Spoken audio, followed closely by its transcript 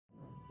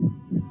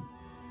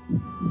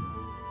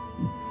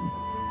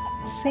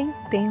sem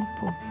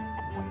tempo,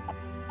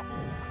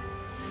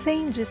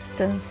 sem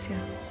distância,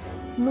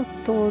 no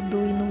todo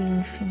e no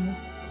ínfimo,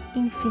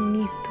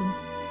 infinito,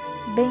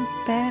 bem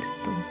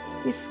perto,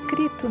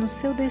 escrito no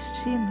seu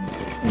destino,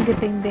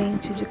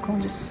 independente de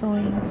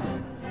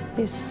condições,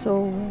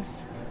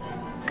 pessoas,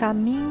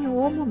 caminho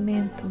ou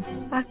momento,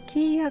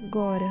 aqui e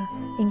agora,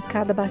 em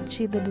cada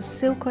batida do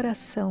seu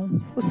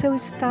coração, o seu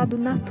estado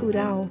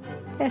natural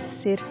é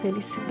ser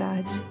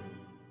felicidade.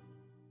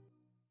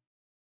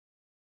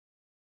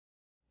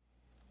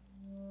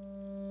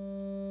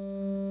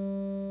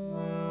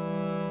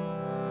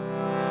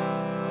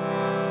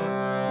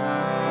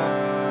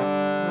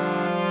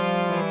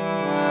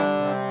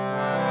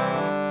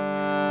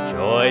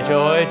 Joy,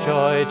 joy,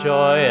 joy,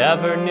 joy,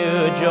 ever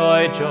new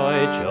joy,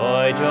 joy,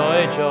 joy,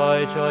 joy,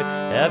 joy, joy,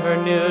 ever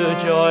new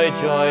joy,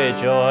 joy,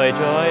 joy,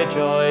 joy, joy,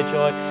 joy,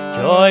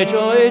 joy,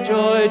 joy,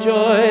 joy,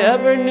 joy,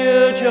 ever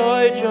new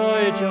joy,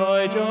 joy,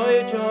 joy,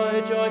 joy,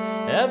 joy, joy,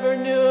 ever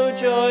new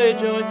joy,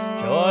 joy,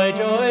 joy,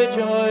 joy,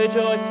 joy,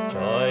 joy,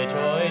 joy,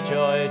 joy,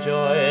 joy,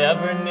 joy,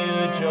 ever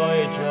new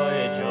joy,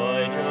 joy,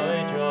 joy,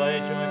 joy, joy,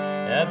 joy,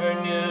 ever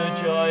new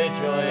joy,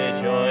 joy,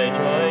 joy,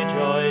 joy, joy,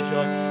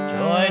 joy,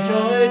 joy,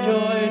 joy,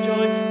 joy,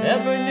 joy,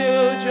 ever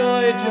new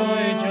joy,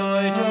 joy,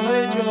 joy,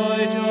 joy,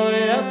 joy, joy,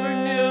 ever new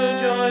joy, joy, joy,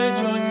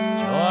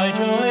 joy,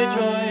 joy, joy,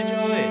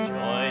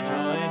 joy,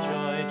 joy,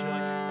 joy, joy,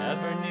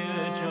 ever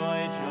new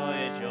joy,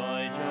 joy,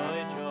 joy,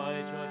 joy,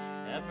 joy, joy,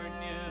 ever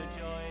new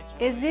joy.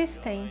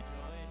 Existem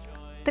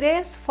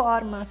três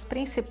formas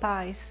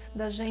principais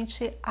da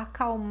gente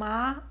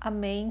acalmar a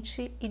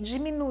mente e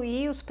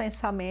diminuir os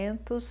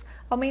pensamentos,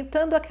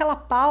 aumentando aquela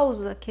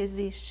pausa que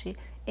existe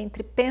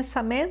entre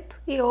pensamento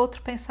e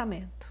outro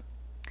pensamento.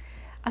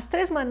 As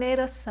três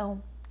maneiras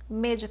são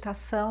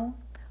meditação,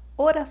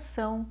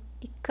 oração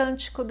e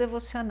cântico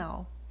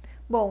devocional.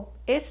 Bom,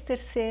 esse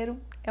terceiro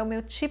é o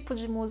meu tipo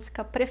de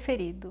música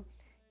preferido.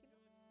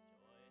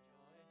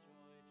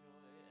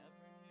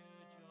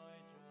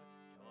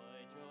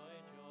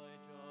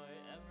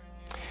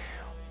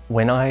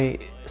 When I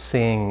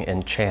sing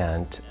and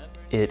chant,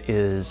 it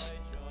is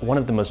one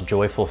of the most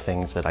joyful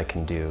things that I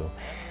can do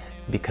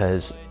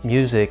because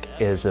music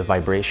is a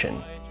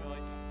vibration,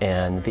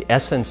 and the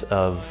essence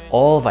of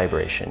all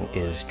vibration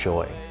is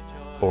joy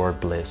or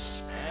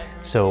bliss.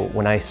 So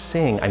when I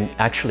sing, I'm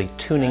actually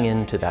tuning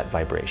into that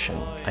vibration.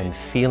 I'm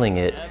feeling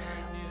it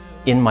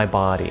in my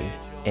body,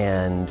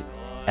 and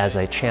as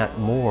I chant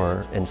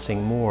more and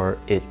sing more,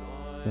 it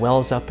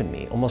wells up in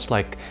me, almost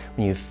like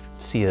when you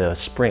see a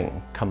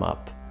spring come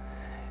up.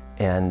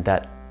 And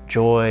that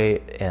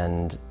joy,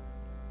 and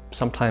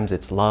sometimes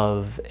it's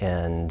love,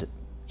 and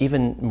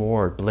even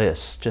more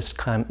bliss just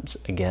comes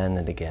again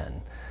and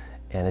again.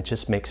 And it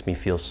just makes me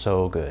feel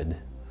so good.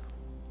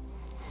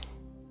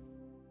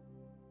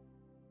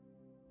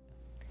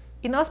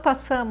 E nós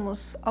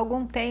passamos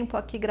algum tempo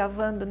aqui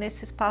gravando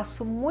nesse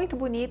espaço muito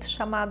bonito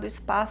chamado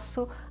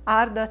Espaço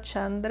Arda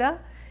Chandra,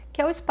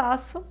 que é o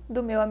espaço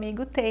do meu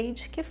amigo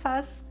Teide, que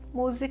faz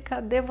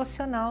música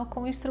devocional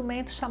com um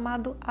instrumento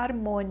chamado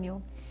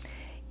harmônio.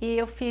 E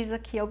eu fiz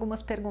aqui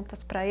algumas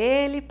perguntas para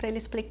ele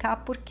explicar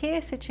por que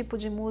esse tipo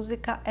de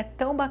música é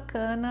tão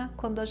bacana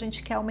quando a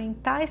gente quer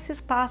aumentar esse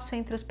espaço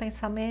entre os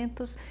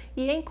pensamentos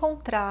e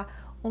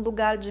encontrar um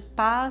lugar de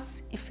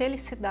paz e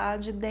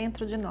felicidade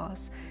dentro de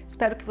nós.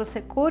 Espero que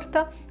você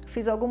curta.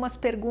 Fiz algumas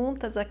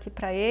perguntas aqui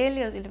para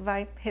ele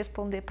vai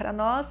responder para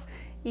nós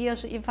e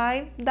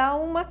vai dar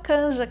uma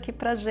canja aqui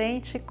para a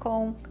gente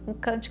com um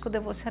cântico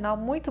devocional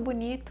muito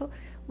bonito,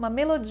 uma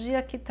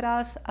melodia que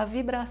traz a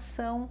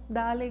vibração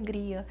da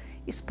alegria,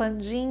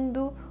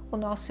 expandindo o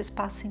nosso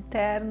espaço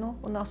interno,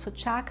 o nosso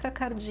chakra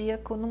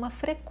cardíaco numa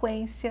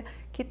frequência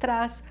que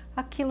traz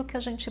aquilo que a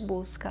gente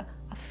busca,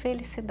 a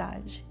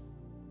felicidade.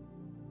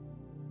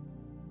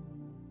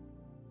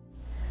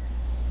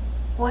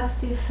 What's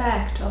the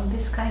effect of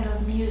this kind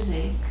of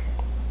music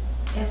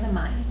in the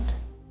mind?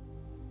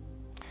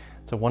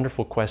 It's a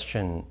wonderful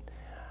question.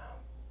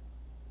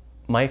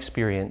 My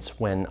experience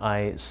when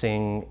I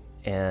sing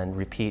and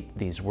repeat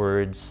these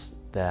words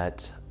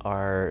that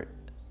are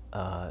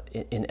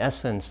in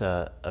essence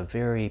a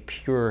very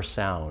pure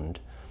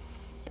sound,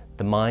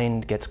 the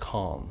mind gets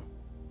calm.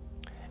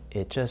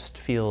 It just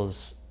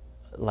feels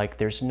like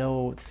there's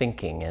no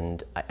thinking,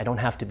 and I don't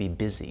have to be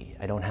busy.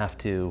 I don't have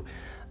to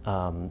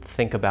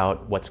think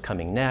about what's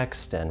coming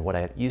next and what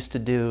I used to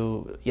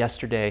do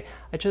yesterday.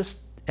 I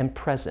just am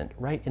present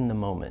right in the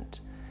moment,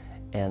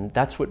 and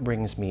that's what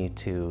brings me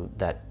to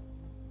that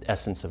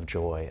essence of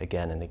joy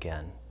again and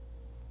again.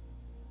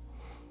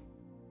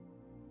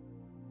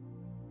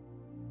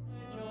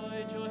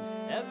 Joy,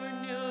 ever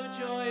new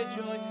joy,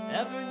 joy,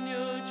 ever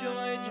new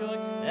joy,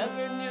 joy,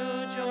 joy,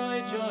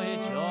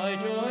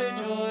 joy,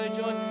 joy,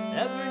 joy,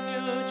 ever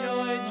new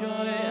joy,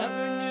 joy,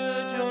 ever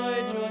new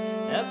joy, joy,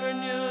 ever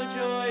new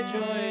joy,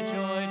 joy,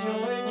 joy,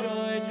 joy,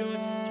 joy, joy,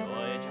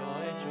 joy,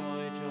 joy,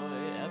 joy, joy,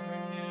 ever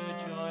new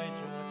joy,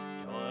 joy,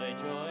 joy,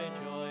 joy,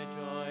 joy,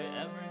 joy,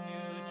 ever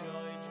new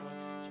joy, joy,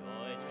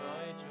 joy,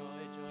 joy,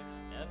 joy, joy,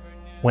 ever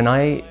new. When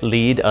I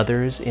lead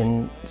others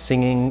in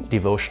singing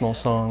devotional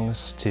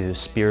songs to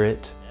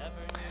Spirit,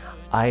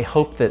 I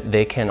hope that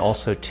they can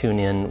also tune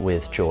in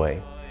with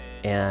joy.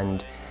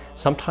 And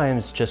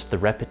sometimes just the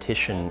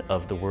repetition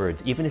of the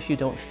words, even if you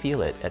don't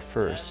feel it at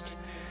first,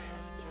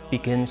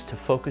 begins to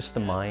focus the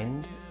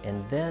mind,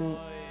 and then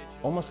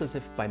almost as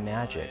if by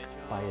magic,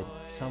 by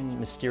some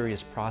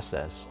mysterious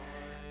process,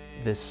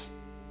 this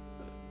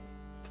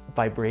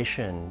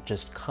vibration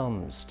just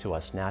comes to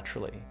us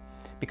naturally,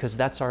 because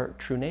that's our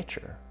true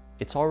nature.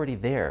 It's already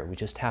there. We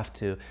just have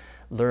to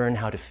learn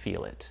how to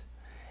feel it.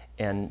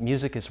 And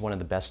music is one of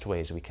the best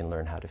ways we can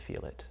learn how to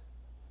feel it.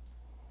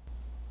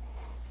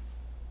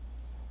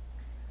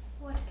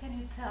 What can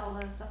you tell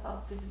us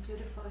about this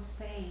beautiful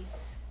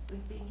space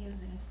we've been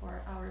using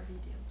for our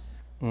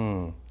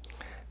videos?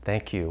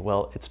 Thank you.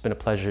 Well, it's been a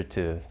pleasure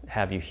to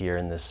have you here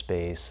in this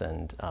space.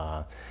 And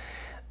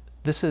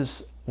this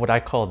is what I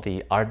call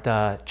the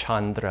Ardha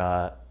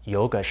Chandra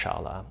Yoga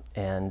Shala.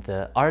 And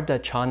the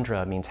Ardha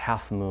Chandra means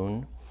half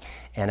moon.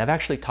 And I've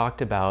actually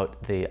talked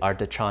about the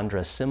Ardha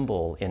Chandra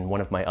symbol in one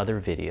of my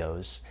other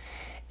videos.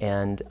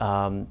 And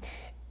the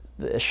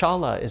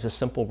Shala is a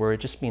simple word, it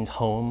just means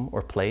home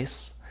or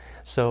place.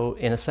 So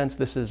in a sense,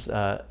 this is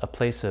a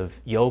place of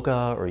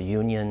yoga or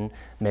union,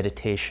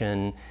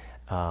 meditation,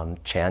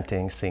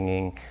 chanting,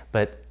 singing,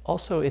 but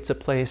also it's a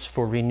place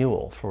for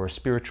renewal, for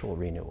spiritual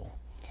renewal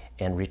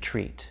and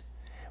retreat.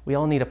 We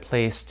all need a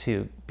place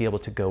to be able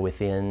to go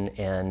within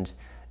and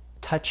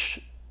touch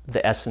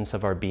the essence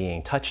of our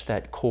being, touch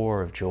that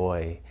core of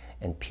joy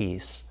and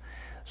peace.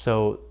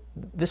 So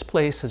this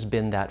place has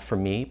been that for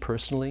me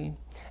personally,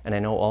 and I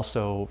know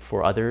also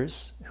for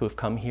others who have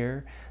come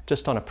here,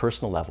 just on a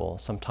personal level.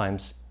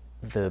 Sometimes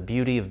the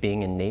beauty of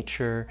being in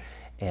nature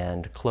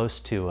and close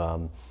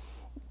to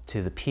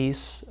the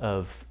peace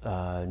of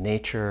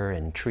nature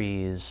and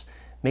trees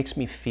makes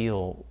me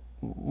feel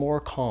more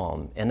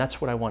calm, and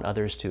that's what I want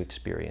others to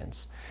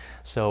experience.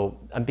 So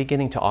I'm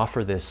beginning to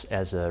offer this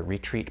as a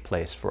retreat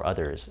place for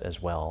others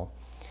as well,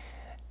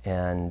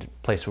 and a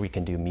place where we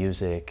can do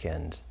music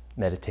and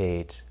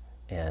meditate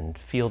and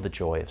feel the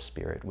joy of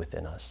Spirit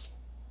within us.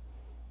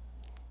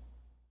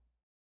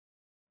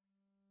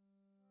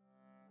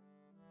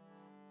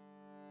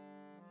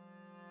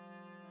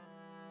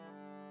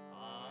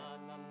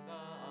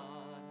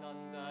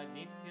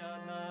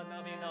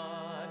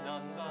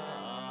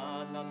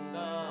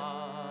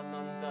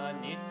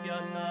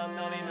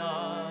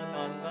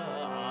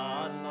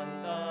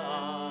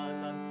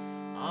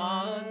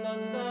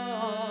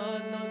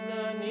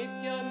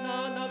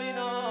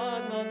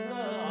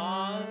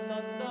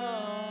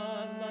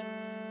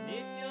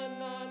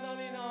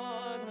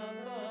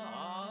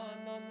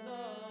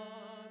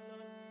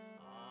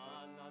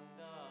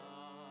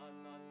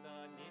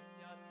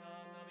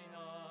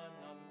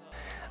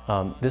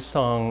 This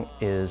song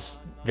is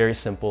very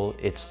simple.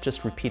 It's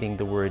just repeating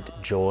the word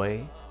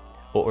joy,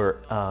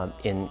 or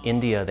in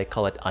India they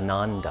call it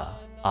Ananda,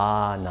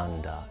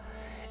 Ananda.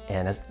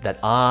 And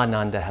that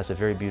Ananda has a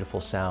very beautiful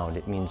sound.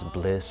 It means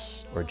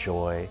bliss or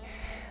joy.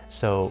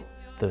 So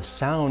the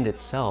sound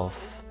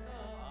itself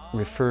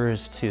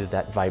refers to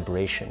that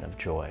vibration of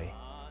joy.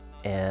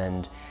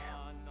 And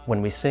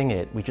when we sing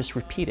it, we just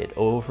repeat it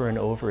over and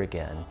over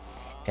again.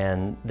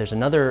 And there's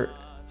another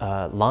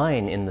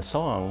line in the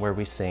song where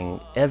we sing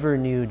ever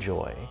new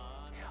joy,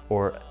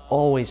 or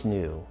always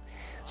new.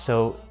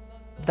 So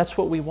that's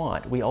what we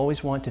want. We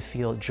always want to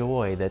feel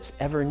joy that's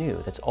ever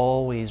new, that's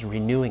always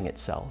renewing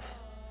itself.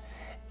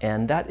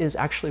 And that is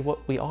actually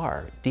what we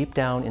are. Deep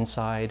down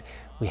inside,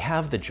 we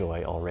have the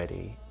joy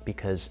already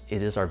because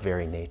it is our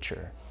very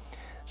nature.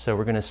 So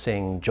we're going to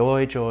sing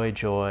joy, joy,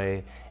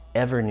 joy,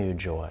 ever new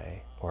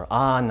joy, or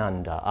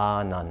Ananda,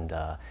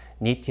 Ananda,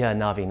 Nitya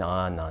Navin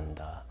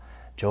Ananda.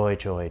 Joy,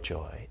 joy,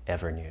 joy,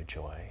 ever new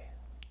joy.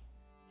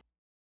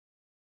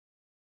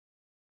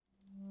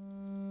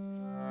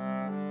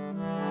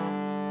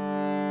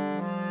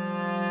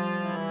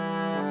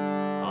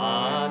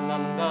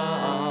 Ananda,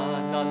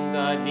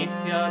 Ananda,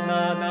 Nitya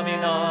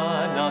Navina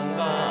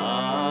Nanda,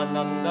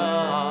 Ananda,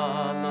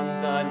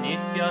 Ananda,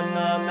 Nitya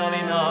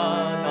Navina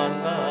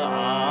Nanda,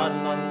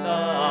 Ananda,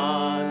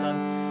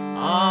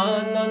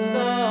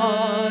 Ananda,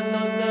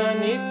 Ananda,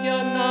 Nitya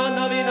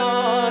Navina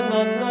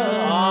Nanda,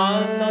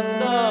 Ananda.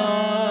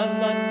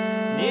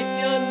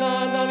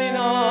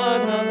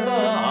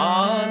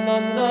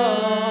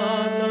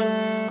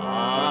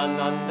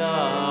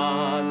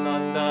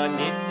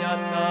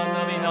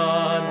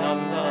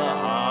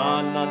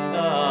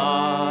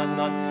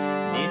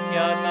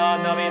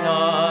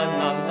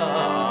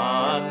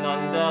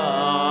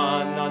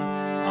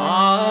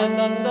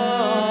 Nanda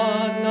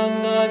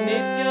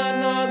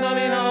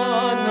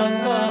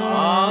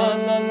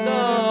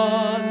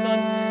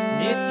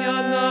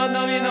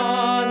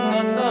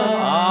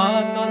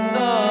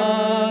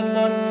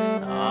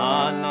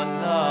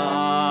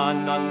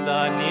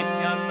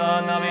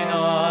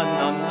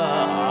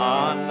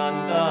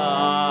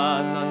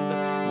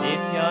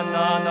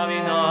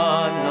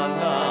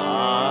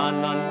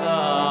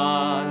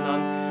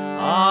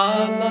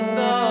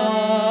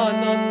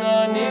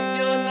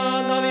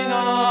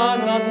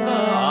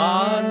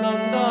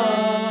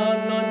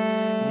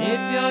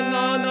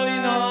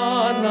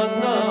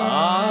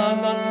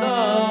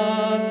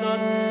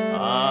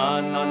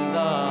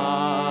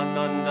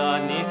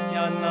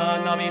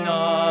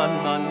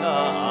Nanda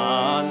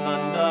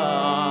Ananda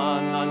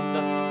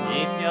Ananda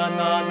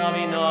Nityananda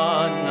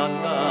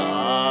Nanda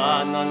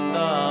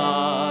Ananda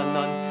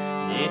Ananda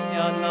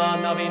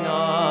Nityananda Nanda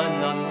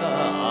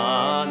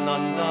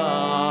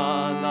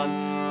Ananda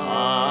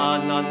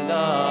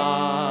Ananda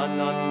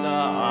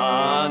Ananda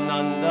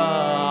Ananda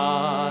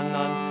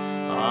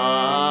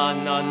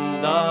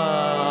Ananda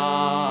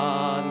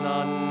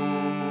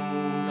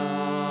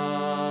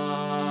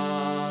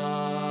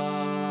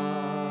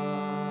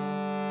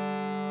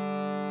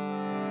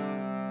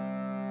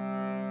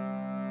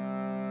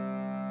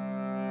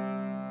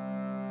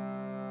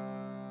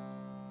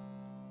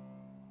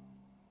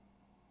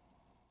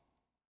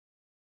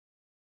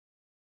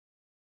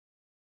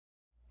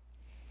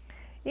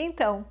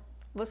Então,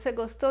 você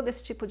gostou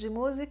desse tipo de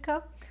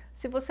música?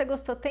 Se você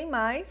gostou, tem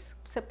mais.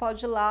 Você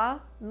pode ir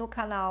lá no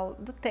canal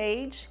do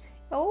Teide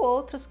ou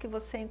outros que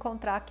você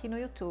encontrar aqui no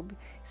YouTube.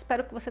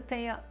 Espero que você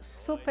tenha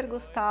super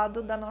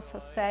gostado da nossa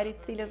série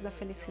Trilhas da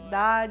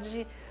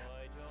Felicidade,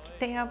 que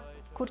tenha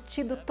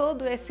curtido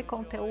todo esse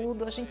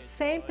conteúdo. A gente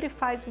sempre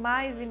faz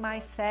mais e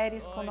mais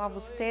séries com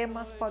novos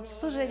temas, pode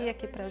sugerir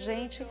aqui pra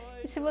gente.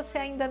 E se você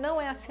ainda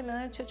não é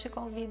assinante, eu te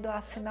convido a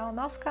assinar o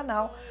nosso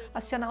canal,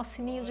 acionar o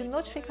sininho de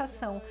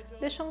notificação,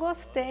 deixa um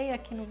gostei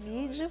aqui no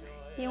vídeo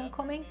e um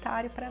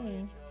comentário para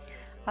mim.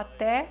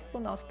 Até o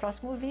nosso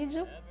próximo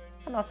vídeo,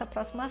 a nossa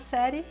próxima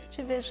série.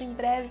 Te vejo em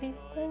breve.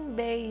 Um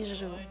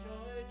beijo!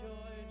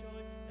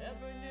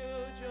 Ever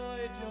new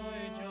joy,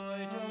 joy,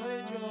 joy,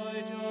 joy, joy, joy,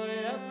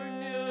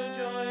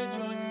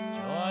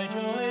 joy,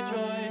 joy, joy,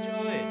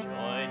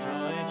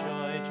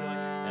 joy,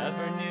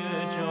 ever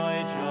new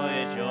joy,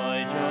 joy,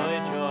 joy,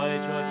 joy, joy,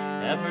 joy,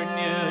 ever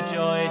new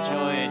joy,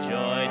 joy,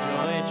 joy,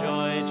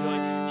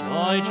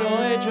 joy,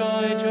 joy,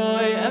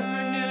 joy,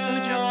 ever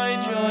new joy,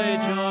 joy,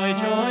 ever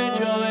new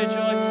joy,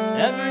 joy,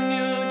 ever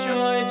new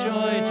joy,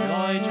 joy,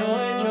 joy,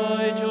 joy,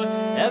 joy, joy,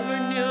 ever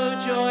new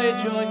joy,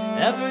 joy,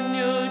 ever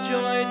new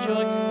joy,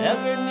 joy,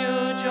 ever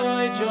new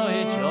joy,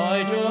 joy, joy,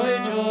 joy,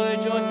 joy, joy,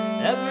 joy,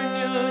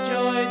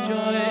 joy, joy, joy,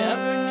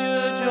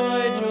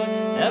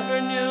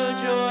 ever new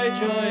joy,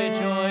 joy,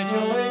 joy,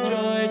 joy,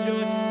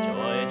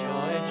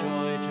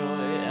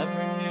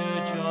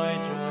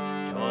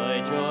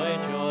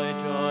 joy,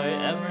 joy,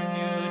 ever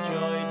new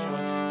joy,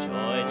 joy,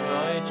 joy,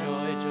 joy,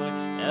 joy, joy,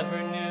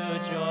 ever new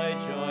joy,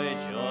 joy,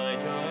 joy,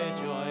 joy,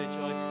 joy,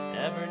 joy,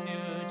 ever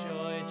new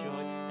joy,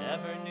 joy,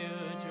 ever new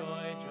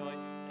joy, joy,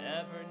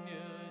 ever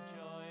new joy.